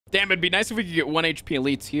Damn, it'd be nice if we could get 1 HP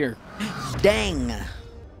elites here. Dang.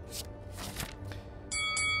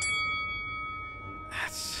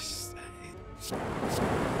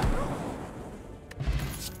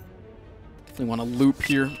 Definitely want to loop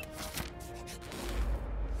here.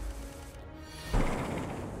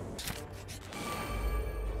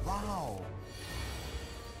 Wow.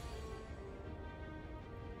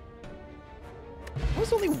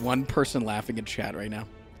 There's only one person laughing in chat right now.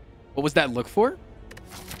 What was that look for?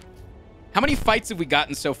 How many fights have we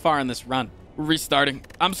gotten so far in this run? We're restarting.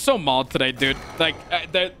 I'm so mauled today, dude. Like,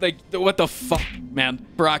 what the fuck, man?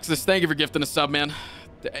 Broxus, thank you for gifting a sub, man.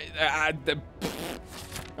 All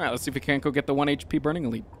right, let's see if we can't go get the 1 HP burning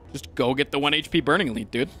elite. Just go get the 1 HP burning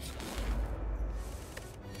elite, dude.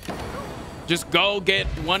 Just go get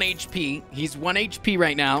 1 HP. He's 1 HP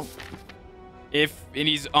right now. And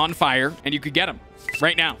he's on fire, and you could get him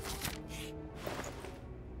right now.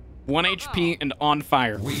 1 HP and on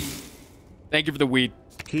fire. Thank you for the weed.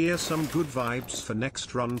 Here's some good vibes for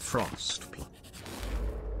next run, Frost.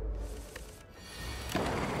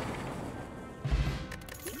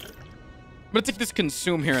 I'm gonna take this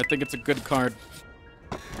consume here. I think it's a good card.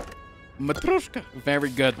 Matrushka. Very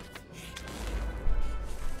good.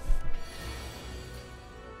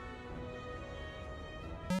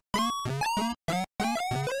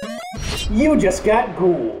 You just got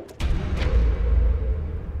ghouled.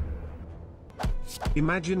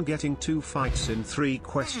 Imagine getting 2 fights in 3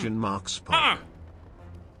 question marks.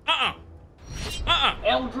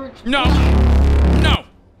 Eldritch. No. No.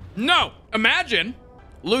 No. Imagine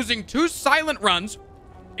losing 2 silent runs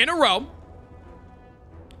in a row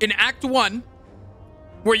in Act 1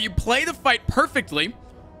 where you play the fight perfectly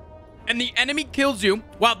and the enemy kills you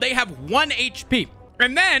while they have 1 HP.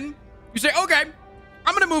 And then you say, okay,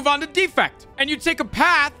 I'm going to move on to defect. And you take a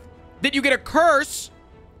path that you get a curse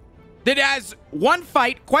that has 1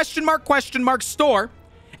 fight, question mark, store.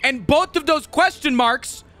 And both of those question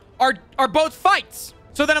marks are both fights.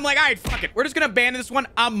 So then I'm like, all right, fuck it. We're just going to abandon this one.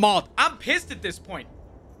 I'm mauled. I'm pissed at this point.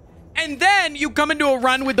 And then you come into a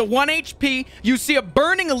run with the 1 HP. You see a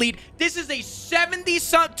burning elite. This is a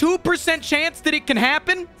 72% chance that it can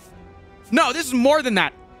happen. No, this is more than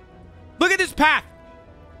that. Look at this path.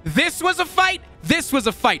 This was a fight. This was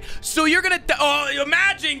a fight. So you're going to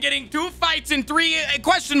imagine getting 2 fights in 3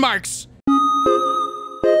 question marks.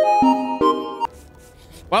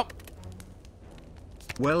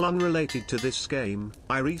 Well, unrelated to this game,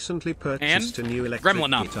 I recently purchased a new electric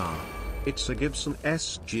guitar. It's a Gibson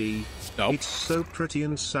SG. Nope. It's so pretty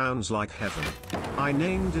and sounds like heaven. I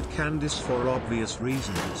named it Candice for obvious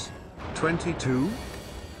reasons. 22?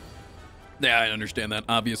 Yeah, I understand that.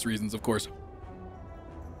 Obvious reasons, of course.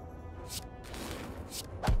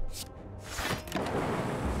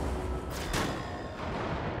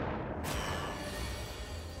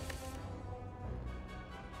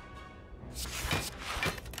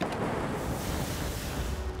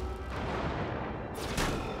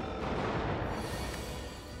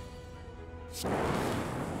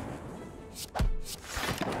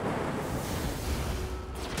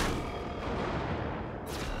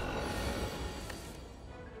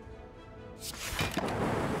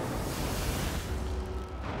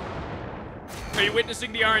 Are you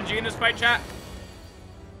witnessing the RNG in this fight, chat?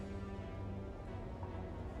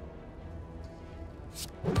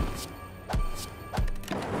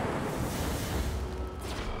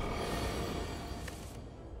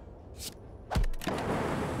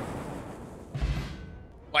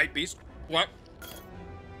 White beast. What?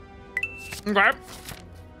 Okay.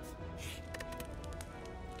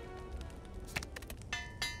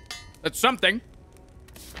 That's something.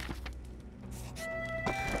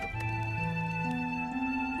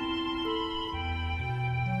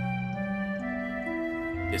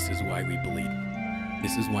 This is why we bleed.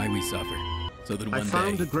 This is why we suffer. So that one day... I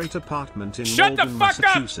found a great apartment in Shut the Malden, fuck up!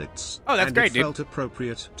 Massachusetts. Oh, that's and great, it dude. felt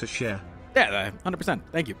appropriate to share. Yeah, 100%.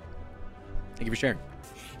 Thank you. Thank you for sharing.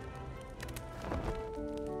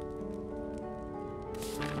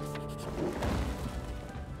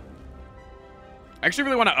 I actually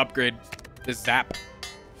really want to upgrade this zap.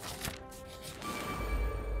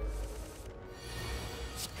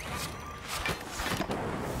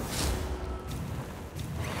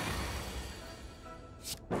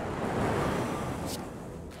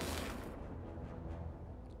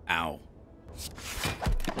 Ow.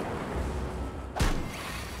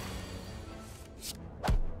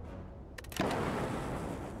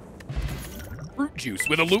 Fruit juice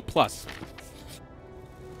with a loot plus.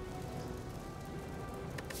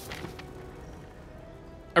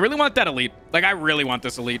 I really want that elite. Like, I really want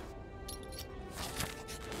this elite.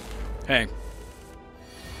 Hey.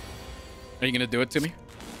 Are you gonna do it to me?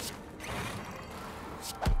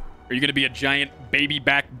 Are you gonna be a giant baby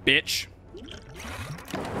back bitch?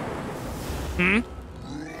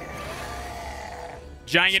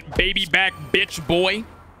 Giant baby back bitch boy?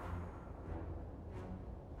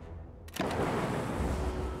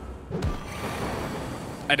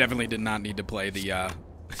 I definitely did not need to play the, I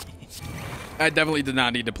definitely did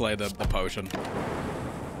not need to play the potion.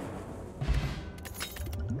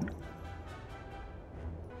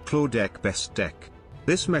 Claw deck best deck.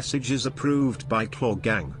 This message is approved by Claw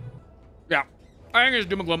Gang. Yeah. I think it's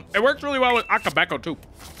doom and gloom. It works really well with Akabeko, too.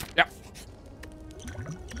 Yeah.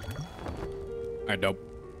 Alright, dope.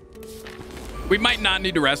 We might not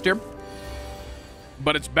need to rest here.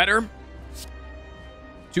 But it's better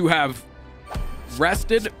to have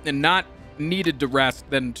rested and not needed to rest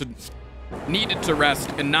than to needed to rest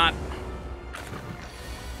and not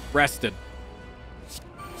rested.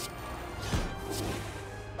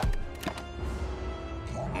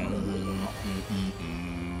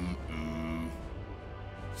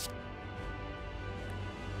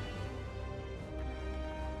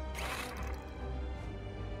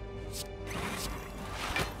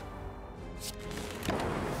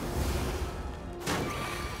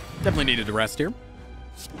 Definitely needed to rest here.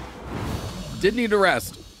 Did need to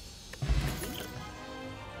rest.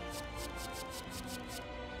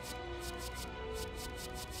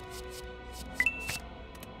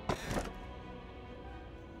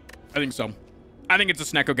 I think so. I think it's a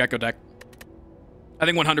Snecko Gecko deck. I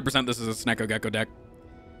think 100% this is a Snecko Gecko deck.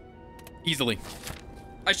 Easily.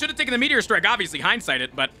 I should have taken the Meteor Strike, obviously, hindsight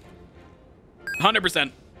it, but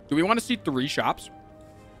 100%. Do we want to see 3 shops?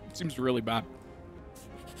 It seems really bad.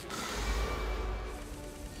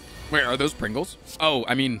 Wait, are those Pringles? Oh,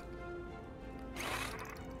 I mean,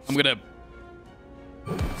 I'm gonna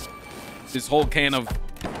this whole can of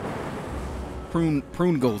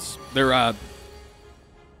Pringles. They're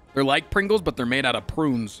like Pringles, but they're made out of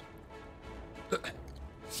prunes.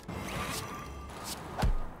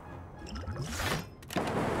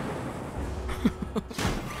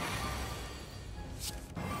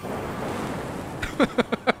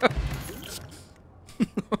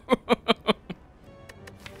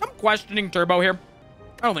 Questioning Turbo here.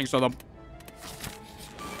 I don't think so, though.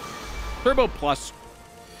 Turbo Plus.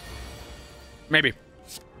 Maybe.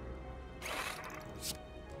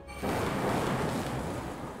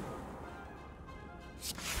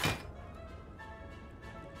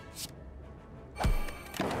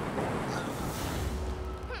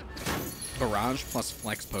 Barrage plus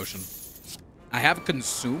Flex Potion. I have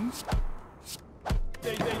Consume.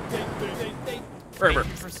 Thank you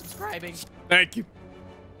for subscribing. Thank you.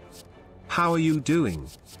 How are you doing?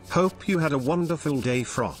 Hope you had a wonderful day,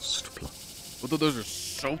 Frost. Both of those are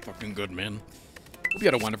so fucking good, man. Hope you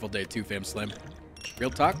had a wonderful day too, Fam Slim. Real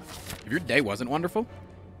talk, if your day wasn't wonderful,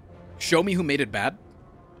 show me who made it bad.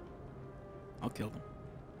 I'll kill them.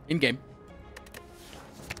 In game.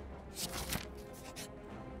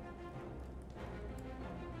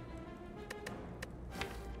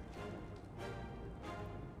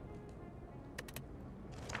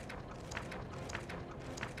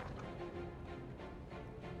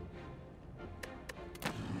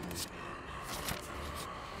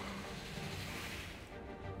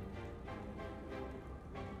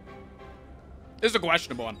 This is a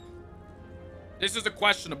questionable one. This is a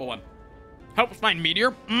questionable one. Help us find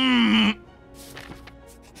Meteor? I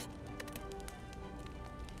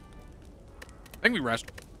think we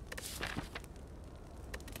rest.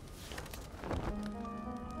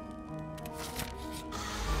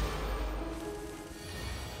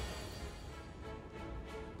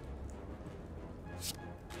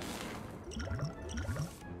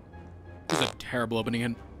 This is a terrible opening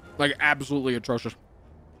in. Like, absolutely atrocious.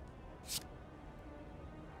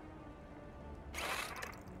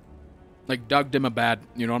 Like, Doug Dimma bad.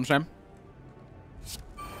 You know what I'm saying?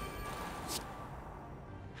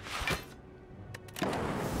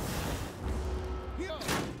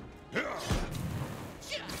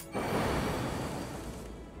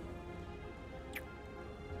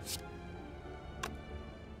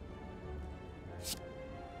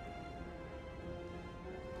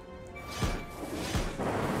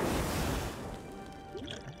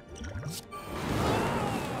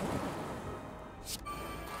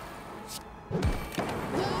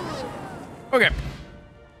 Okay.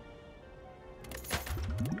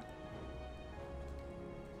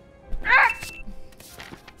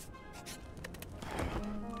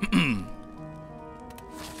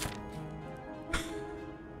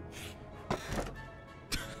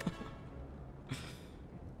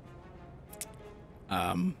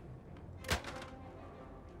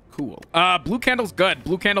 Cool. Blue candle's good.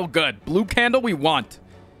 Blue candle good. Blue candle we want.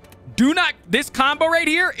 Do not, this combo right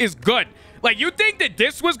here is good. Like, you think that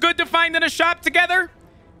this was good to find in a shop together?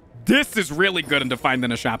 This is really good to find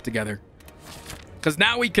in a shop together. Because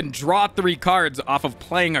now we can draw 3 cards off of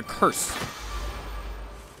playing a curse.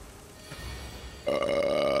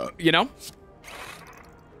 You know?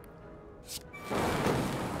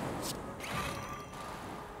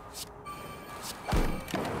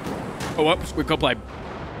 Oh, whoops, we co-play.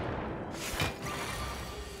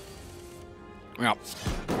 Yeah.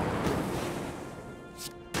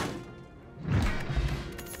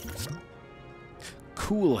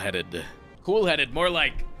 Cool-headed. Cool-headed, more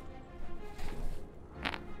like...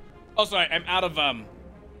 Oh, sorry, I'm out of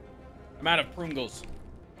Pringles.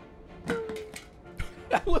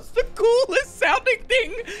 That was the coolest sounding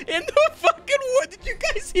thing in the fucking wood. Did you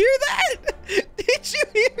guys hear that? Did you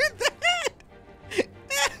hear that?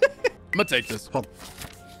 I'm gonna take this.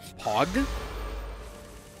 Pog?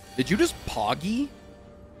 Did you just poggy?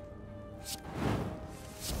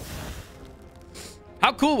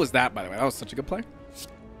 How cool was that, by the way? That was such a good play.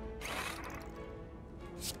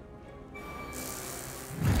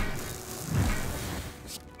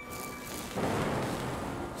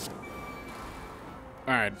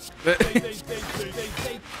 All right.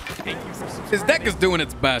 His deck is doing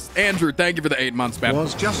its best. Andrew, thank you for the 8 months, man.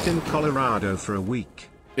 Was just in Colorado for a week.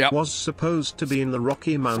 Yep. Was supposed to be in the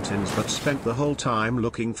Rocky Mountains but spent the whole time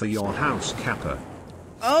looking for your house, Kappa.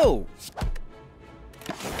 Oh.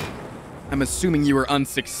 I'm assuming you were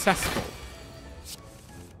unsuccessful.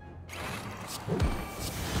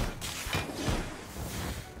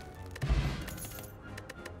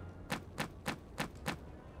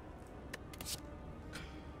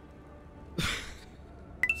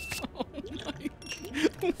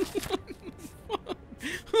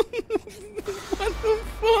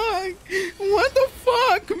 What the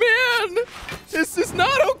fuck, man? This is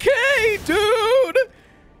not okay, dude.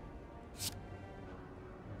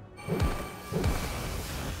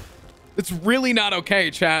 It's really not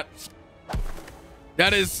okay, chat.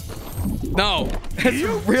 That is... No. That's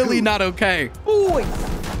really not okay. Boys,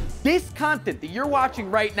 this content that you're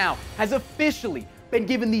watching right now has officially been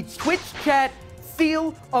given the Twitch chat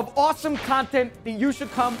seal of awesome content that you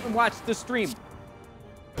should come and watch the stream.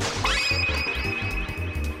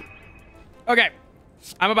 Okay.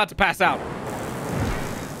 I'm about to pass out.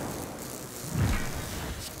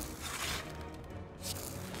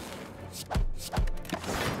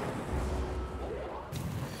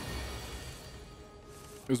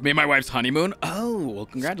 It was me and my wife's honeymoon. Oh, well,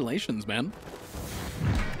 congratulations, man.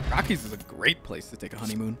 Rockies is a great place to take a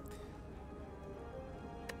honeymoon.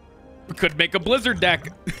 We could make a Blizzard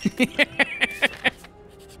deck.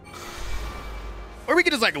 Or we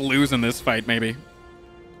could just, like, lose in this fight, maybe.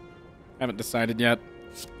 Haven't decided yet.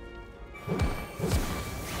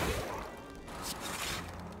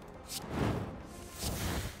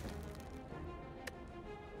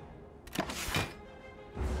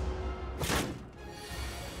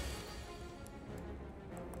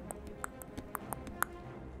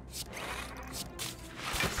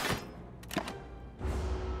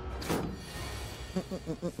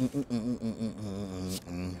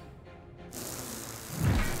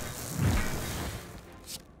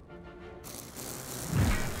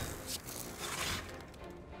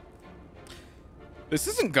 This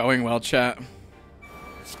isn't going well, chat.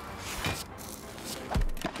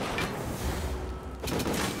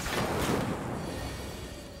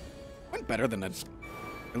 Went better than than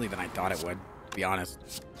I thought it would, to be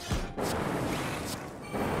honest.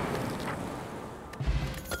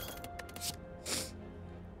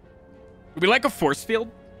 We like a force field?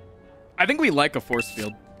 I think we like a force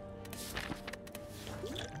field.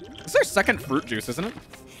 This is our second fruit juice, isn't it?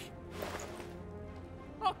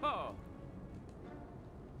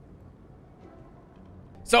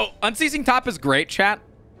 So, Unceasing Top is great, chat,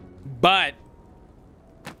 but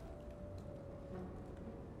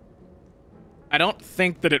I don't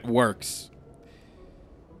think that it works.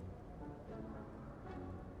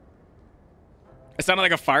 I sounded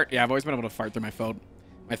like a fart. Yeah, I've always been able to fart through my phone.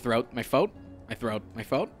 My throat, my throat, my throat, my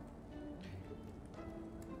throat.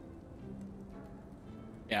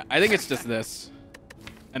 Yeah, I think it's just this.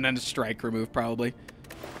 And then strike remove, probably.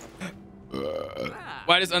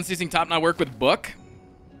 Why does Unceasing Top not work with Book?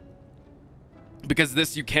 Because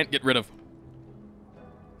this you can't get rid of.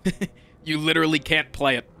 You literally can't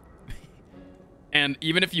play it. And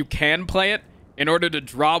even if you can play it, in order to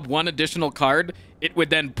draw one additional card, it would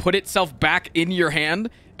then put itself back in your hand,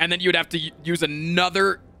 and then you'd have to use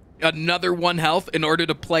another 1 health in order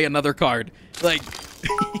to play another card. Like,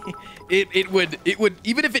 it would,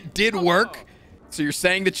 even if it did work, so you're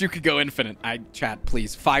saying that you could go infinite. Chat,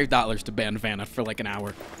 please, $5 to ban Vanna for like an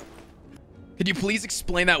hour. Could you please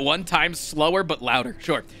explain that one time slower but louder?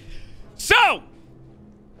 Sure. So,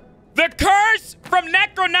 the curse from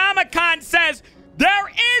Necronomicon says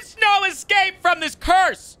there is no escape from this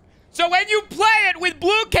curse. So when you play it with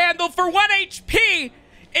Blue Candle for 1 HP,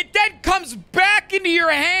 it then comes back into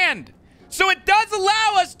your hand. So it does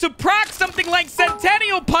allow us to proc something like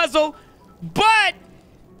Centennial Puzzle, but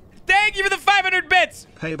thank you for the 500 bits.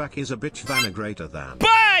 Payback is a bitch greater than.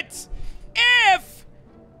 But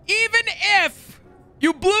even if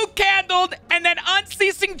you Blue Candled and then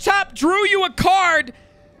Unceasing Chop drew you a card,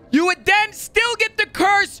 you would then still get the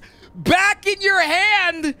curse back in your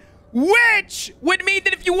hand, which would mean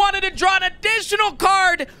that if you wanted to draw an additional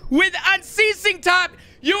card with Unceasing Chop,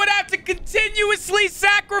 you would have to continuously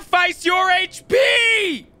sacrifice your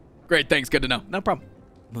HP. Great, thanks. Good to know. No problem.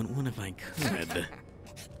 But what if I could?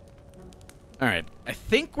 All right, I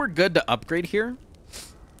think we're good to upgrade here.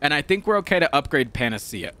 And I think we're okay to upgrade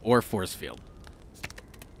Panacea or Force Field.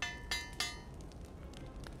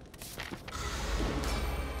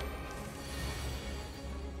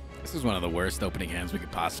 This is one of the worst opening hands we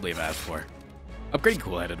could possibly have asked for. Upgrading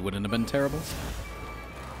Cool-Headed wouldn't have been terrible.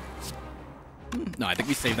 No, I think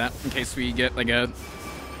we save that in case we get like a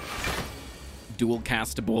dual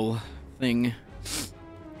castable thing.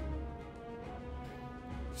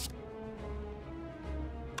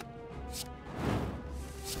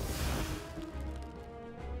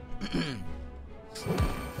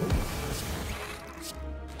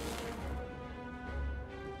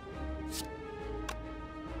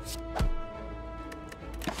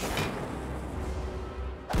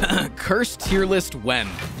 Cursed tier list when?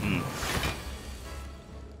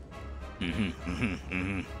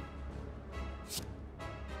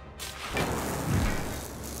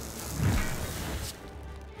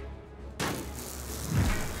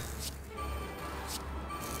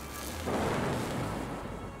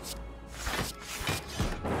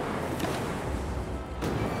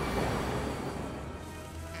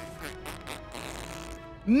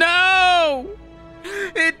 No!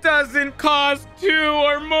 It doesn't cost 2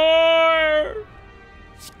 or more!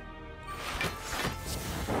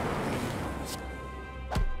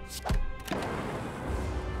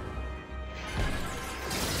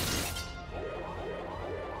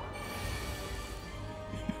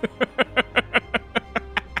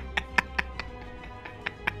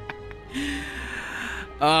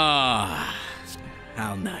 Ah,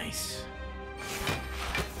 how nice.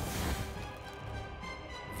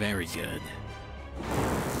 Very good.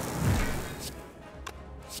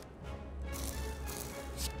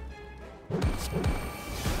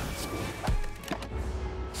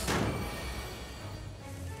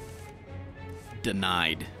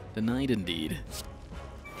 Denied. Denied indeed.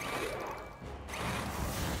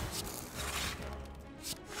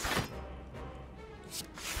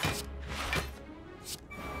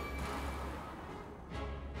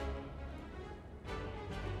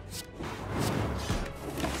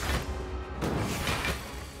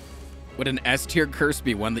 Would an S tier curse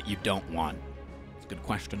be one that you don't want? It's a good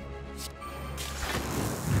question.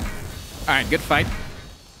 All right, good fight.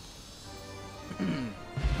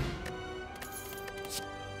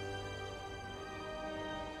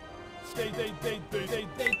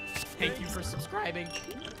 Thank you for subscribing.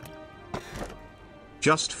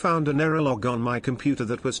 Just found an error log on my computer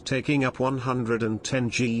that was taking up 110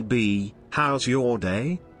 GB. How's your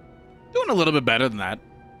day? Doing a little bit better than that.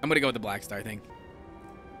 I'm gonna go with the Black Star thing.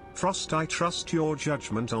 Frost, I trust your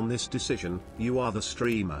judgment on this decision. You are the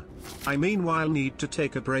streamer. I meanwhile need to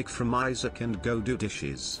take a break from Isaac and go do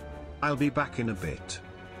dishes. I'll be back in a bit.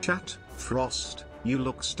 Chat, Frost, you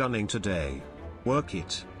look stunning today. Work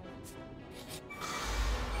it.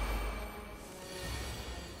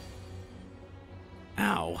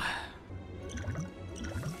 Ow.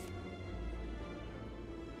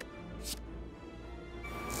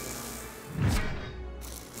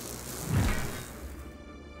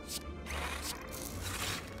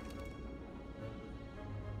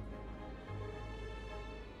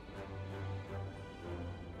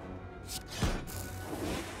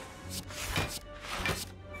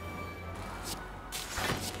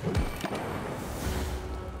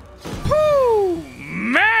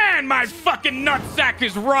 My fucking nutsack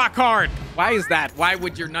is rock hard. Why is that? Why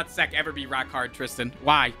would your nutsack ever be rock hard, Tristan?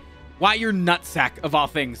 Why? Why your nutsack, of all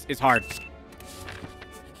things, is hard?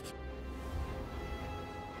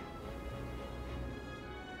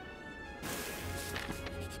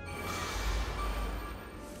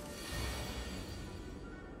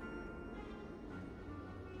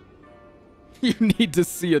 You need to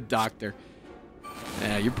see a doctor.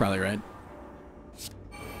 Yeah, you're probably right.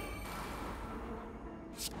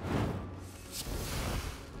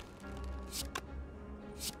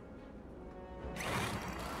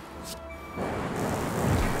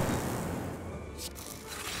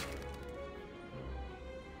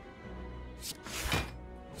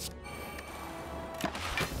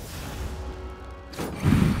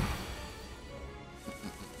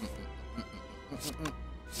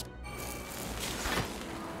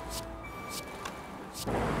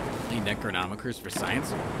 astronomicers for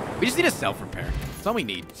science. We just need a self-repair. That's all we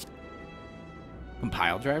need.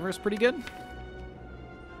 Compile driver is pretty good.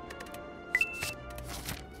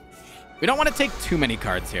 We don't want to take too many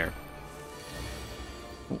cards here.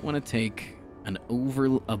 Don't want to take an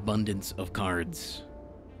overabundance of cards.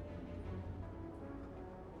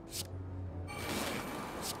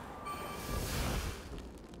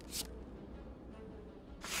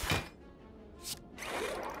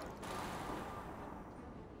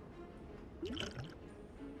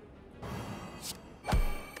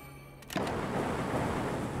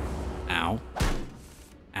 Ow.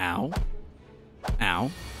 Ow.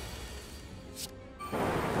 Ow.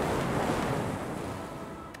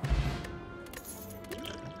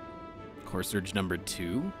 Core Surge number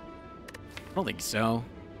 2? I don't think so.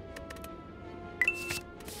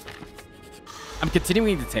 I'm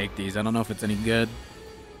continuing to take these. I don't know if it's any good.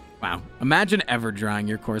 Wow. Imagine ever drawing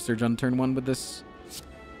your Core Surge on turn 1 with this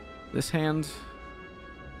hand.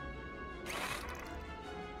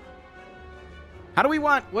 What do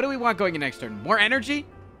we want going in next turn? More energy?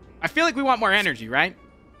 I feel like we want more energy, right?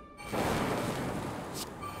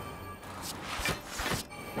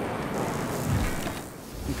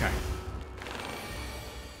 Okay.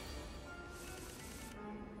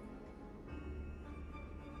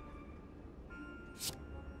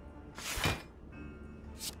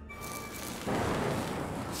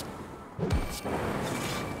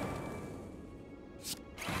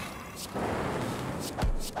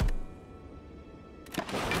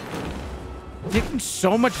 Taking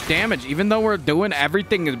so much damage, even though we're doing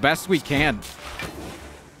everything as best we can.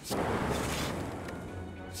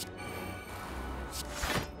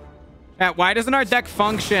 Why doesn't our deck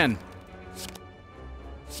function?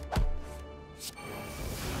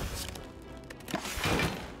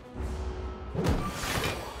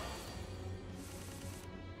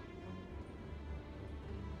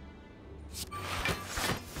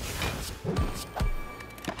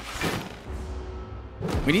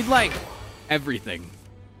 We need, like, everything.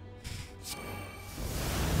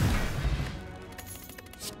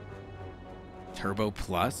 Turbo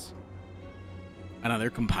Plus. Another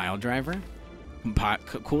compile driver.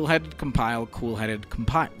 Cool-headed compile, cool-headed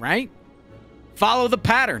compile, right? Follow the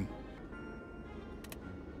pattern.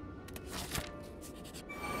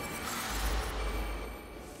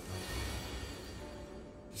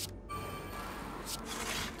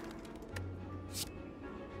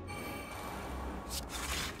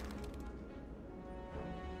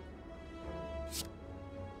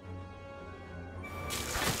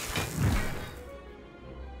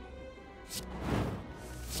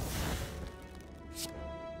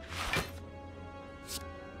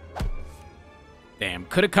 Damn,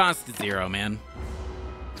 could have cost 0, man.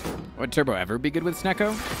 Would Turbo ever be good with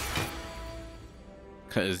Snecko?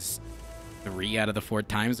 Because 3 out of the 4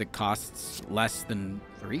 times it costs less than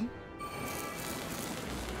 3?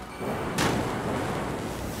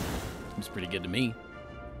 Seems pretty good to me.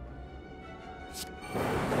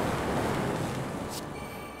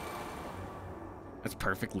 That's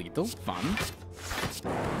perfect lethal. Fun.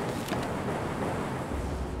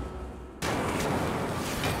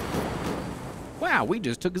 Wow, we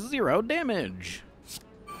just took 0 damage.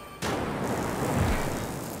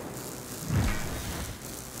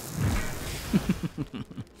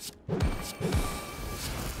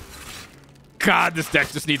 God, this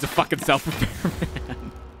deck just needs a fucking self-repair,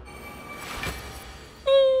 man.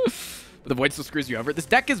 But the Void still screws you over. This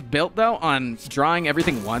deck is built, though, on drawing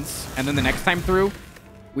everything once, and then the next time through,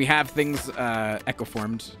 we have things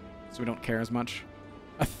echo-formed, so we don't care as much.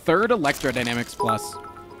 A 3rd Electrodynamics Plus.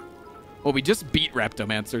 Well, we just beat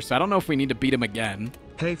Reptomancer, so I don't know if we need to beat him again.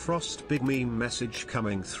 Hey Frost, big meme message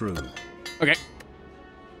coming through. Okay.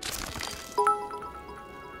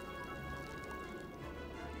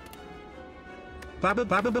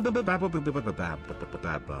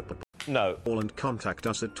 No. Call and contact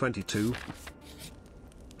us at 22.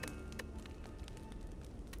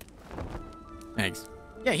 Thanks.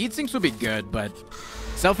 Yeah, heat sinks would be good, but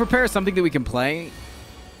self-repair is something that we can play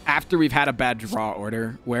after we've had a bad draw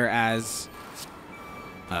order, whereas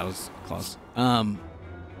that was close.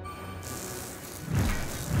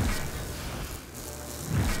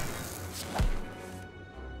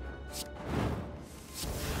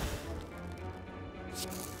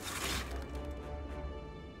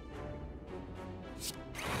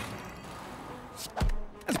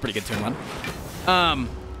 That's a pretty good turn 1.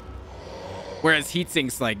 Whereas heat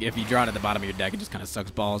sinks, like, if you draw it at the bottom of your deck, it just kind of sucks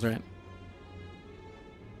balls, right?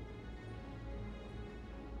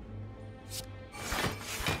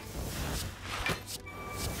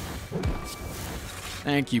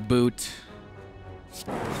 Thank you, Boot.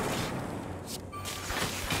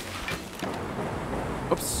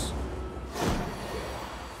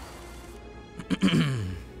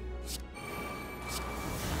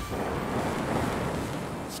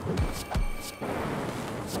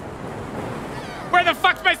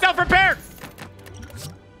 self-repair!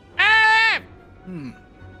 Ah!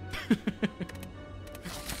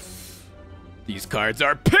 These cards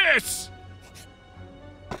are piss!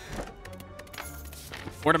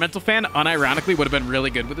 Ornamental Fan, unironically, would have been really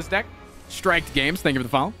good with this deck. Striked Games, thank you for the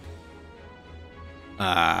follow.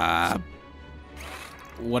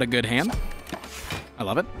 What a good hand. I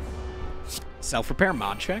love it. Self-repair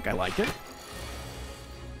mod check, I like it.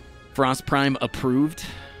 Frost Prime approved.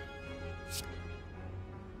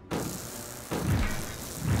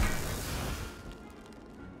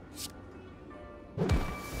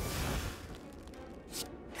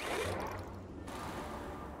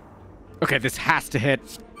 Okay, this has to hit.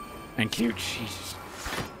 Thank you. Jesus.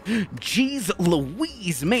 Jeez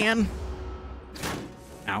Louise, man.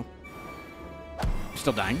 Ow. You're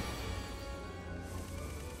still dying.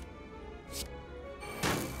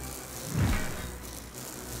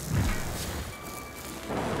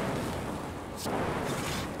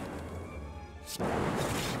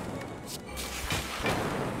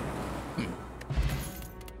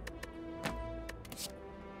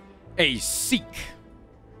 A Seek.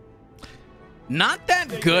 Not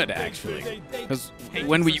that good, actually. Because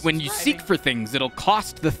when you seek for things, it'll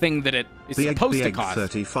cost the thing that it is supposed to cost.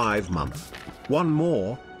 35 month. One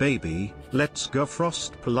more, baby. Let's go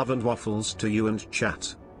Frost. Love and waffles to you and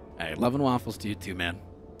chat. Hey, love and waffles to you too, man.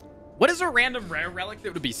 What is a random rare relic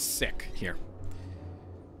that would be sick here?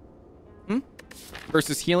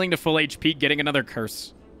 Versus healing to full HP, getting another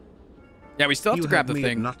curse. Yeah, we still have to grab the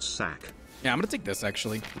thing. Nutsack. Yeah, I'm gonna take this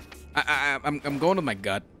actually. I'm going with my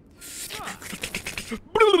gut.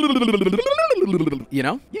 You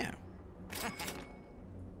know? Yeah.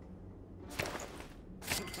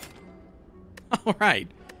 All right.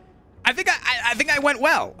 I think I went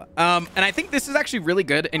well. And I think this is actually really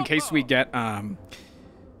good in case we get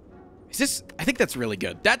is this? I think that's really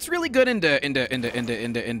good. That's really good into indigo.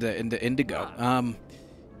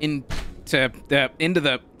 Into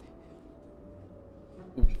the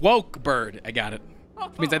woke bird. I got it.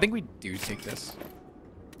 Which means I think we do take this.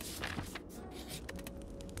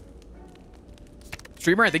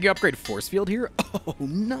 Streamer, I think you upgrade force field here. Oh,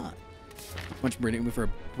 not. Much breeding for a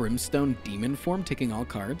brimstone demon form, taking all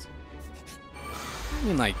cards. I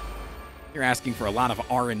mean, like, you're asking for a lot of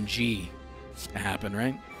RNG to happen,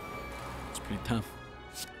 right? It's pretty tough.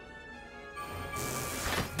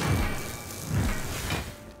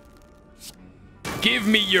 Give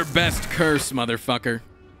me your best curse, motherfucker.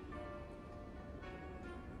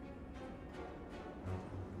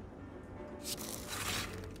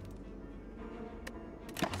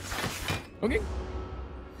 Okay.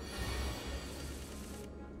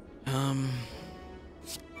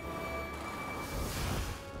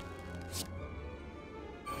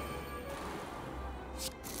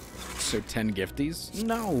 So 10 gifties?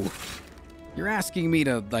 No. You're asking me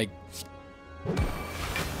to, like,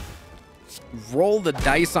 roll the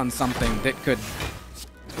dice on something that could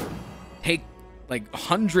take, like,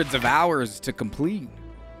 hundreds of hours to complete.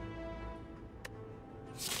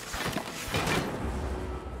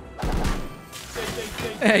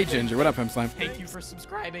 Hey, Ginger. What up, Him Slime? Thank you for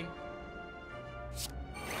subscribing.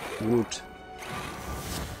 Woot.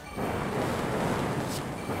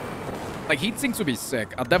 Like, heat sinks would be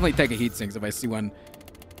sick. I'll definitely take a heat sinks if I see one.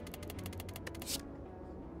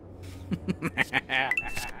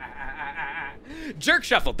 Jerk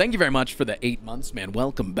Shuffle. Thank you very much for the 8 months, man.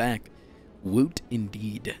 Welcome back. Woot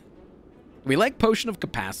indeed. We like Potion of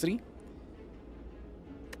Capacity.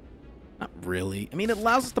 Not really. I mean, it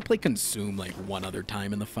allows us to play Consume like one other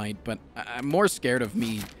time in the fight, but I'm more scared of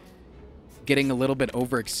me getting a little bit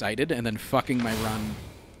overexcited and then fucking my run.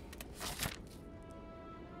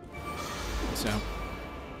 So.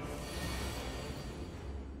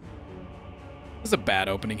 This is a bad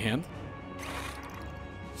opening hand.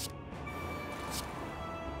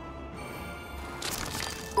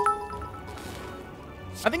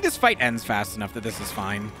 I think this fight ends fast enough that this is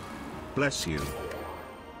fine. Bless you.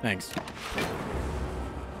 Thanks.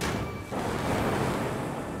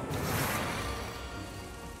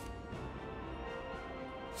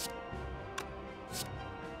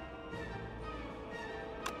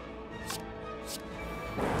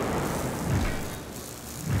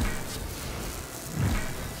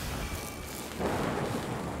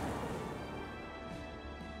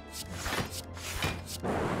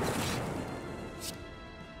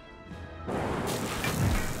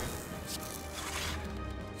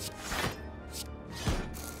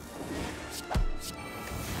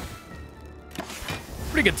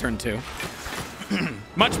 Pretty good turn 2.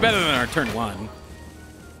 Much better than our turn 1.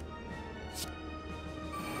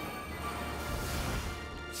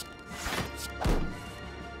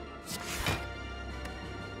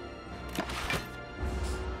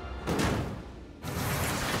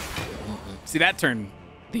 See, that turn,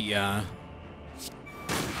 the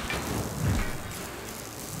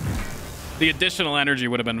additional energy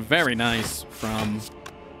would have been very nice from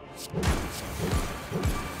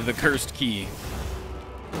the cursed key.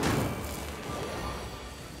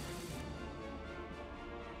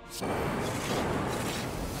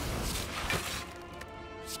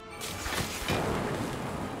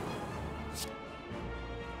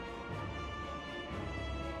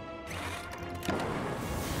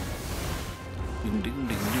 Ding, ding,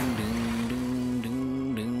 ding, ding,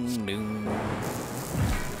 ding, ding, ding, ding.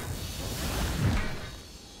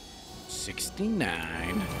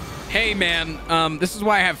 69. Hey, man, this is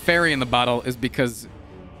why I have fairy in the bottle, is because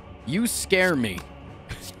you scare me.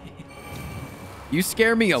 You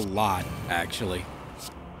scare me a lot, actually.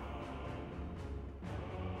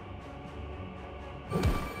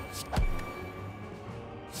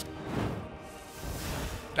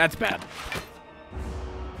 That's bad.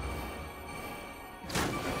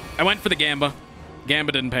 I went for the Gamba.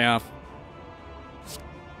 Gamba didn't pay off.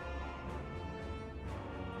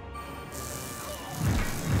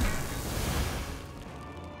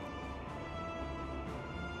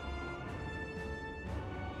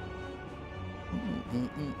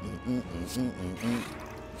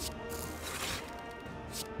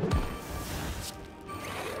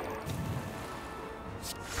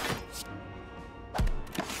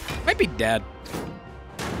 Might be dead.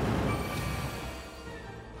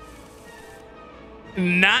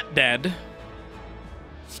 Not dead.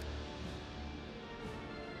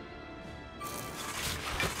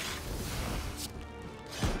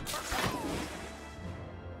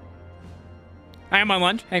 I am on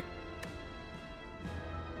lunch. Hey.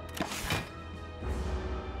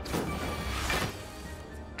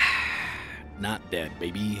 Not dead,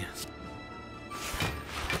 baby.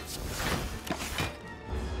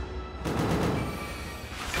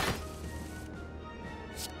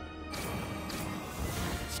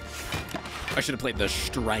 I should have played the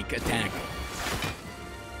strike attack.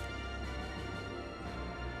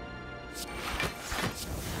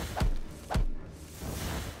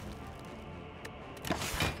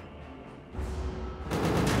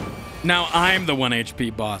 Now I'm the 1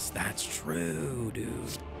 HP boss. That's true, dude.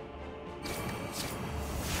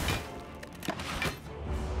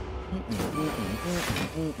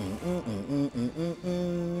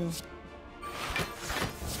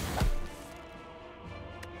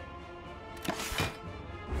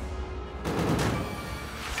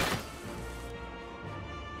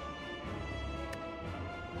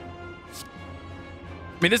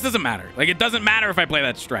 I mean, this doesn't matter. Like, it doesn't matter if I play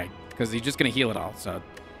that strike, because he's just going to heal it all, so...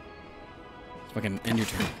 Fucking end your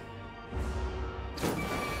turn.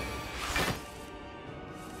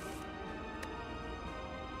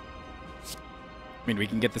 I mean, we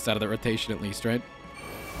can get this out of the rotation at least, right?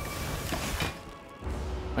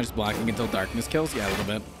 Am I just blocking until darkness kills? Yeah, a little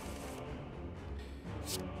bit.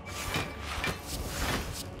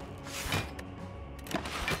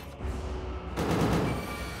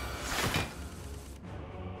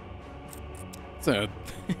 So,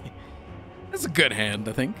 that's a good hand,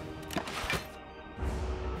 I think.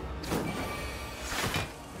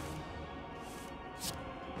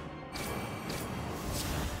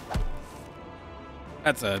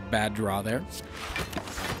 That's a bad draw there.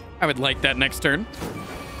 I would like that next turn.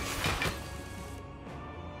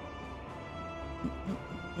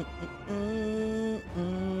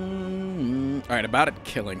 All right, about it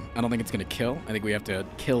killing. I don't think it's going to kill. I think we have to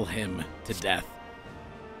kill him to death.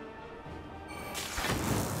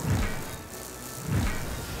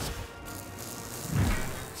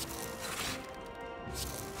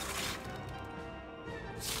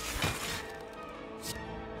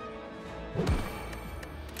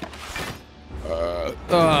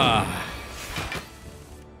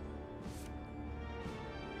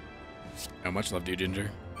 Oh, much love to you,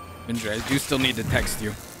 Ginger. Ginger, I do still need to text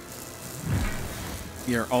you.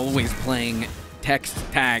 You're always playing text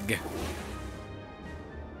tag.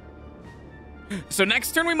 So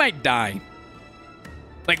next turn we might die.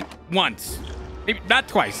 Like, once. Maybe not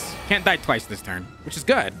twice. Can't die twice this turn, which is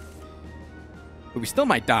good. But we still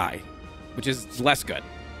might die, which is less good.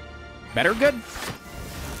 Better good?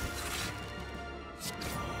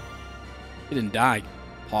 He didn't die,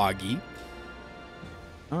 Poggy.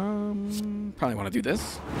 Probably want to do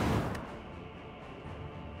this.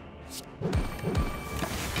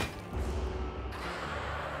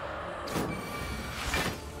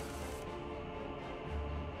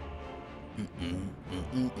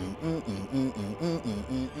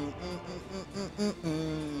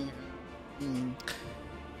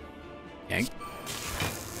 Okay.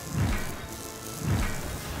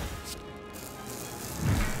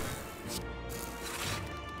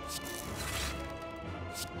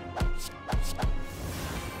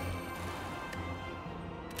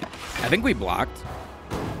 I think we blocked.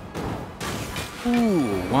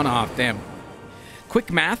 Ooh, one off. Damn.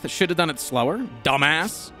 Quick math. Should have done it slower.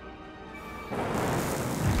 Dumbass.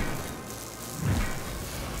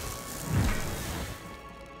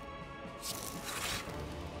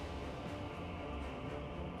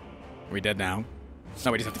 Are we dead now?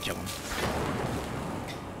 No, we just have to kill him.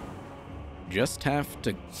 Just have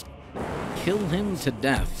to kill him to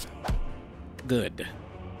death. Good.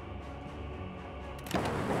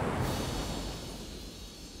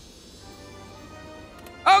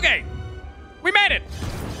 Okay! We made it!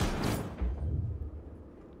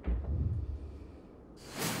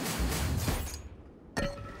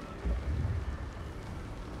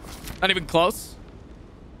 Not even close.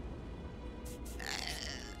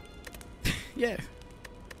 Yeah.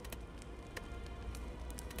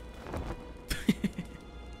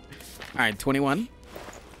 All right, 21.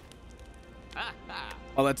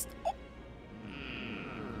 Oh, that's...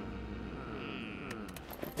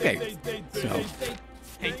 Okay, so...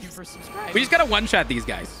 Thank you for subscribing. We just gotta one-shot these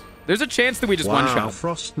guys. There's a chance that we just Wow, one-shot.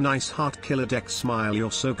 Frost, nice heart killer deck smile.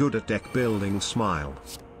 You're so good at deck building, smile.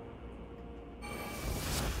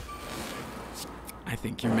 I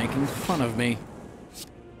think you're making fun of me.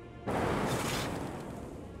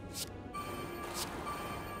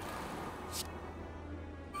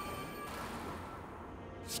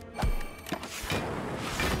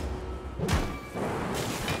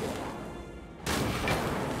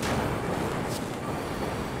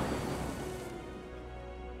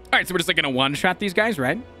 All right, so we're just like gonna one-shot these guys,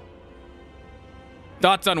 right?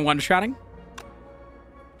 Thoughts on one-shotting?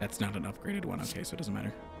 That's not an upgraded one. Okay, so it doesn't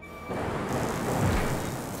matter.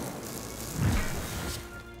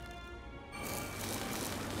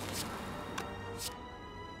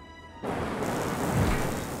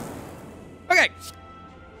 Okay.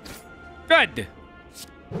 Good.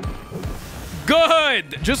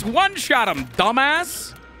 Good. Just one-shot him,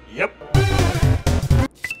 dumbass. Yep.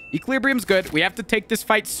 Equilibrium's good. We have to take this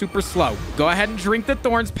fight super slow. Go ahead and drink the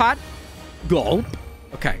Thorns pot. Gulp.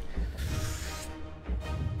 Okay.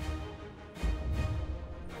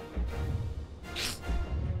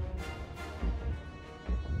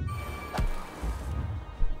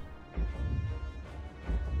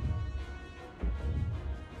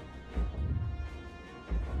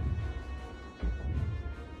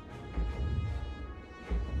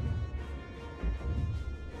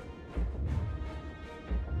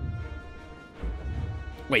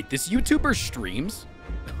 Wait, this YouTuber streams?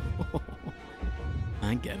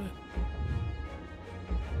 I get it.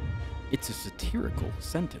 It's a satirical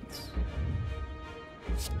sentence.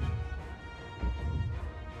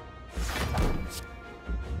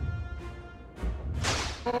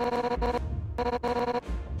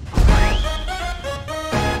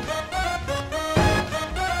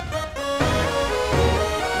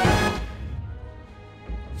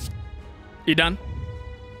 You done?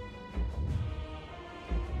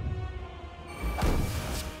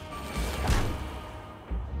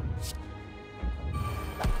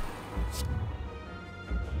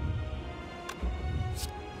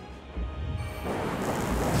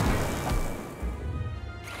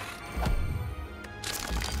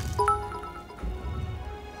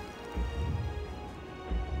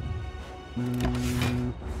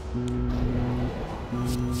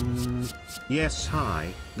 Yes,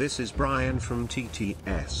 hi, this is Brian from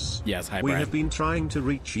TTS. Yes, hi, We Brian. have been trying to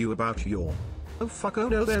reach you about your... Oh fuck, oh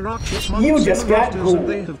no, there are chipmunks You in just the got rafters and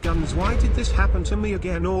they ghouled. have guns. Why did this happen to me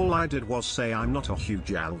again? All I did was say I'm not a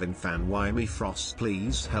huge Alvin fan. Why me, Frost?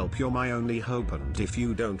 Please help, you're my only hope, and if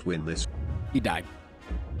you don't win this... He died.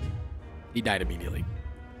 He died immediately.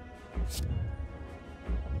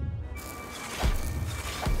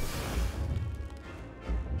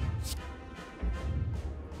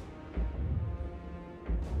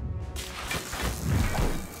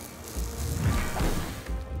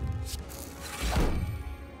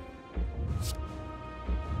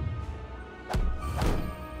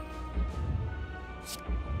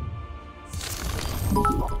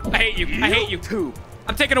 I hate you. I hate you. Two.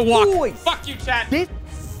 I'm taking a walk. Boys. Fuck you, chat. This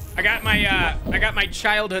I got my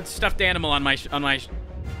childhood stuffed animal on my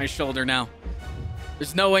shoulder now.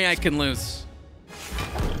 There's no way I can lose.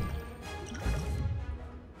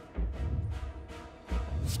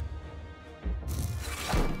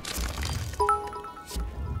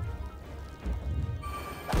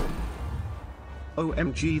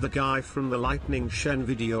 OMG, the guy from the Lightning Shen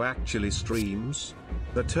video actually streams.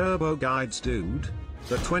 The Turbo Guides dude.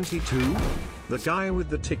 The 22. The guy with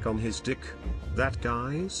the tick on his dick. That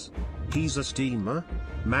guy's. He's a steamer.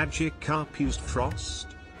 Magic Carp used Frost.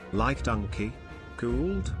 Like Donkey.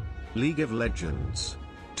 Cooled. League of Legends.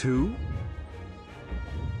 2.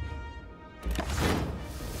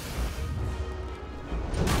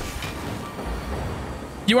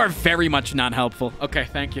 You are very much not helpful. Okay,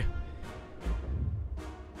 thank you.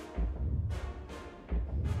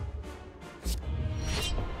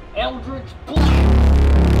 Eldritch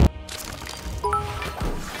Blast!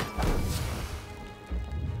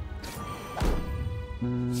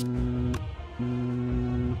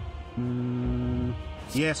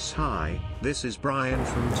 Yes, hi, this is Brian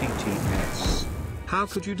from TTS. How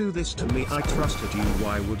could you do this to me? I trusted you.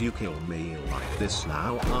 Why would you kill me like this?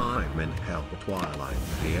 Now I'm in hell, but while I'm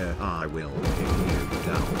here, I will pin you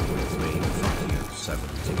down with me. Fuck you.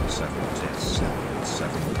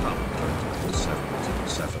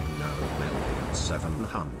 777 no million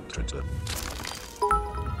 700.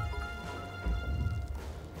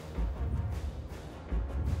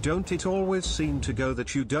 Don't it always seem to go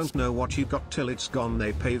that you don't know what you got till it's gone?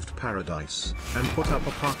 They paved paradise and put up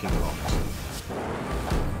a parking lot.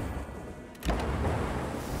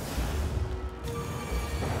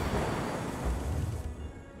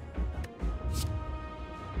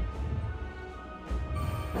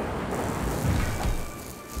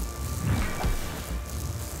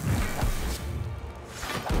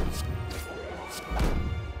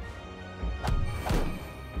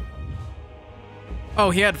 Oh,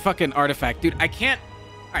 he had fucking artifact. Dude, I can't...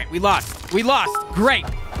 All right, we lost. We lost. Great.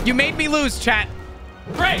 You made me lose, chat.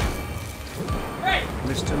 Great. Great.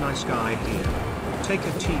 Mr. Nice Guy here. Take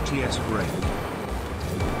a TTS break.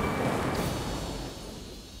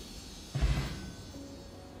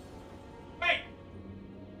 Wait.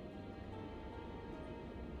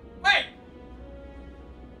 Wait.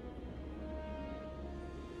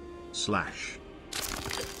 Slash.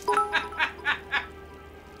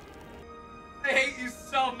 I hate you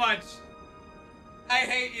so much. I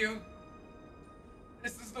hate you.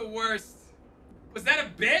 This is the worst. Was that a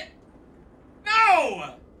bit?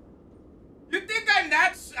 No! You think I'm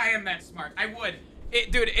that... I am that smart. I would.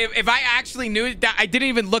 Dude, if I actually knew that... I didn't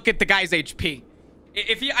even look at the guy's HP.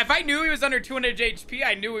 If I knew he was under 200 HP,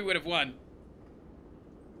 I knew we would have won.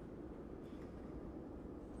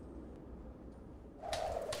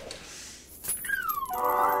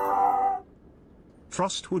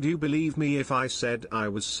 Frost, would you believe me if I said I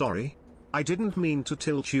was sorry? I didn't mean to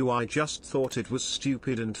tilt you, I just thought it was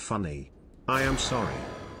stupid and funny. I am sorry.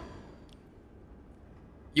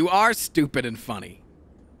 You are stupid and funny.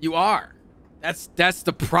 You are. That's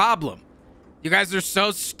the problem. You guys are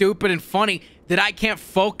so stupid and funny that I can't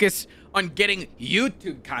focus on getting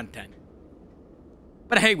YouTube content.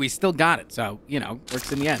 But hey, we still got it, so, you know, works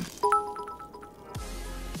in the end.